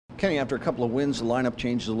Kenny, after a couple of wins, the lineup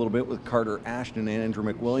changes a little bit with Carter Ashton and Andrew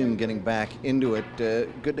McWilliam getting back into it.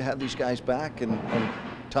 Good to have these guys back, and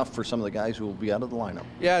tough for some of the guys who will be out of the lineup.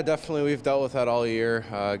 Yeah, definitely. We've dealt with that all year.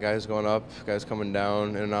 Guys going up, guys coming down,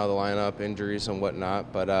 in and out of the lineup, injuries and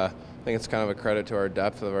whatnot. But I think it's kind of a credit to our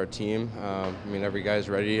depth of our team. I mean, every guy's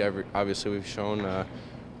ready. Obviously, we've shown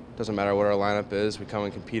doesn't matter what our lineup is, we come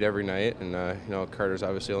and compete every night. And Carter's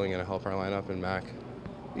obviously only going to help our lineup, and Mac.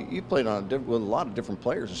 You played with a lot of different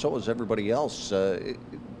players, and so has everybody else.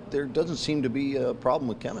 There doesn't seem to be a problem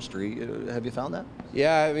with chemistry. Have you found that?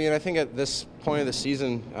 Yeah, I mean, I think at this point of the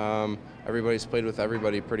season, everybody's played with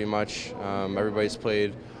everybody pretty much. Everybody's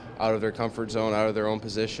played out of their comfort zone, out of their own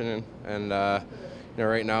position, and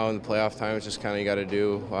right now in the playoff time, it's just kind of you got to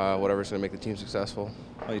do whatever's going to make the team successful.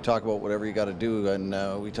 Well, you talk about whatever you got to do,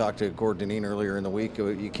 and we talked to Gordon Deneen earlier in the week.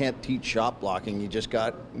 You can't teach shot blocking. You just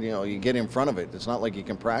got, you get in front of it. It's not like you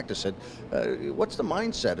can practice it. What's the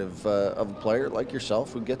mindset of a player like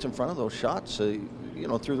yourself who gets in front of those shots,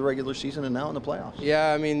 through the regular season and now in the playoffs?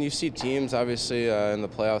 Yeah, I mean, you see teams obviously in the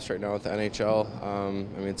playoffs right now with the NHL. I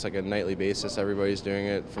mean, it's like a nightly basis. Everybody's doing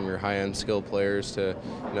it, from your high-end skilled players to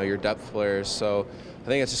your depth players. So I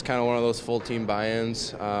think it's just kind of one of those full team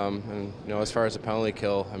buy-ins. And as far as the penalty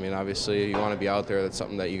kill, I mean, obviously you want to be out there. That's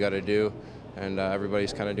something that you got to do, and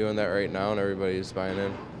everybody's kind of doing that right now, and everybody's buying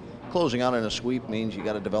in. Closing out in a sweep means you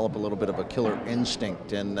got to develop a little bit of a killer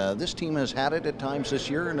instinct, and this team has had it at times this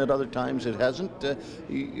year, and at other times it hasn't.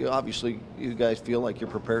 Obviously, you guys feel like you're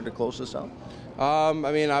prepared to close this out.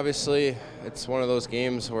 I mean, obviously, it's one of those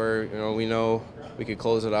games where we know we could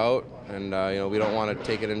close it out, and we don't want to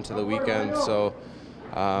take it into the weekend. So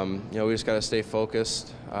we just got to stay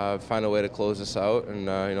focused, find a way to close this out, and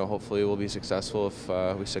hopefully we'll be successful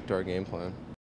if we stick to our game plan.